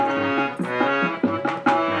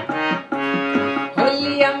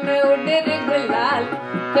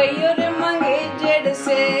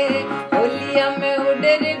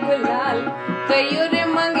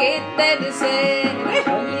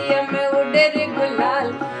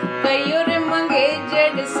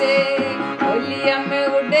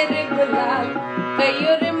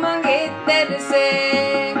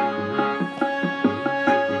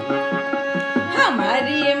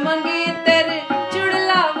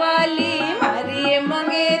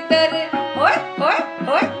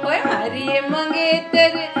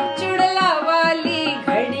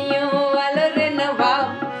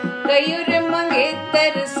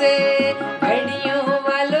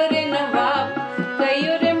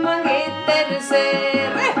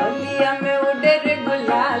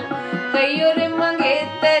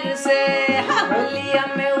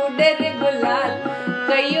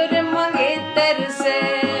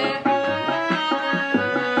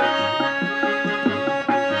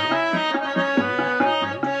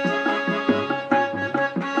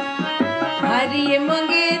मारी ये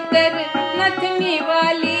मंगेतर नथनी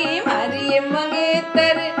वाली, मारी ये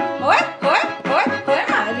मंगेतर ओए ओए ओए ओए,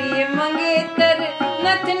 मारी ये मंगेतर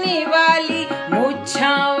नथनी वाली,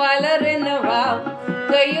 मूछा वाला रे नवाब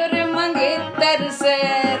कयो रे मंगेतर से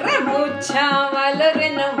रे, मूछा वाला रे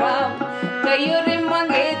नवाब कयो रे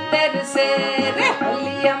मंगेतर से रे,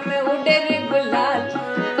 होलिया में उड़े रे गुलाल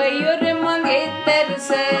कयो रे मंगेतर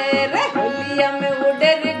से रे, होलिया में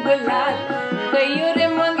उड़े रे गुलाल कयो रे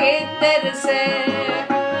मंगेतर से।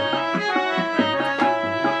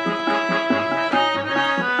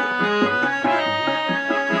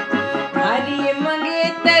 मारी ये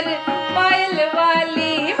मंगेतर पायल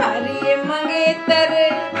वाली, मारी ये मंगेतर,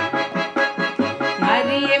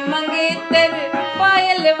 मारी ये मंगेतर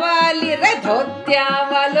पायल वाली रे, धोतिया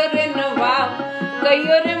वालो रे नवाब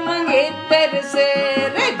कयो रे मंगेतर से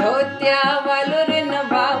रे, धोतिया वालो रे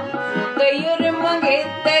नवाब कयो रे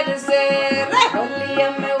मंगेतर से रे, होलिया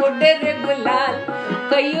में उड़े रे गुलाल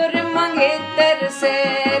कयो रे मंगेतर से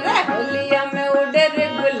रे, होलिया में उड़े रे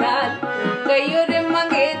गुलाल कयो रे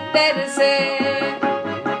मंगेतर से।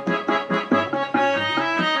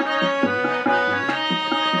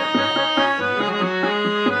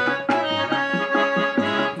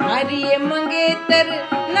 मारी ये मंगेतर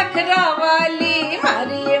नखरा वाली,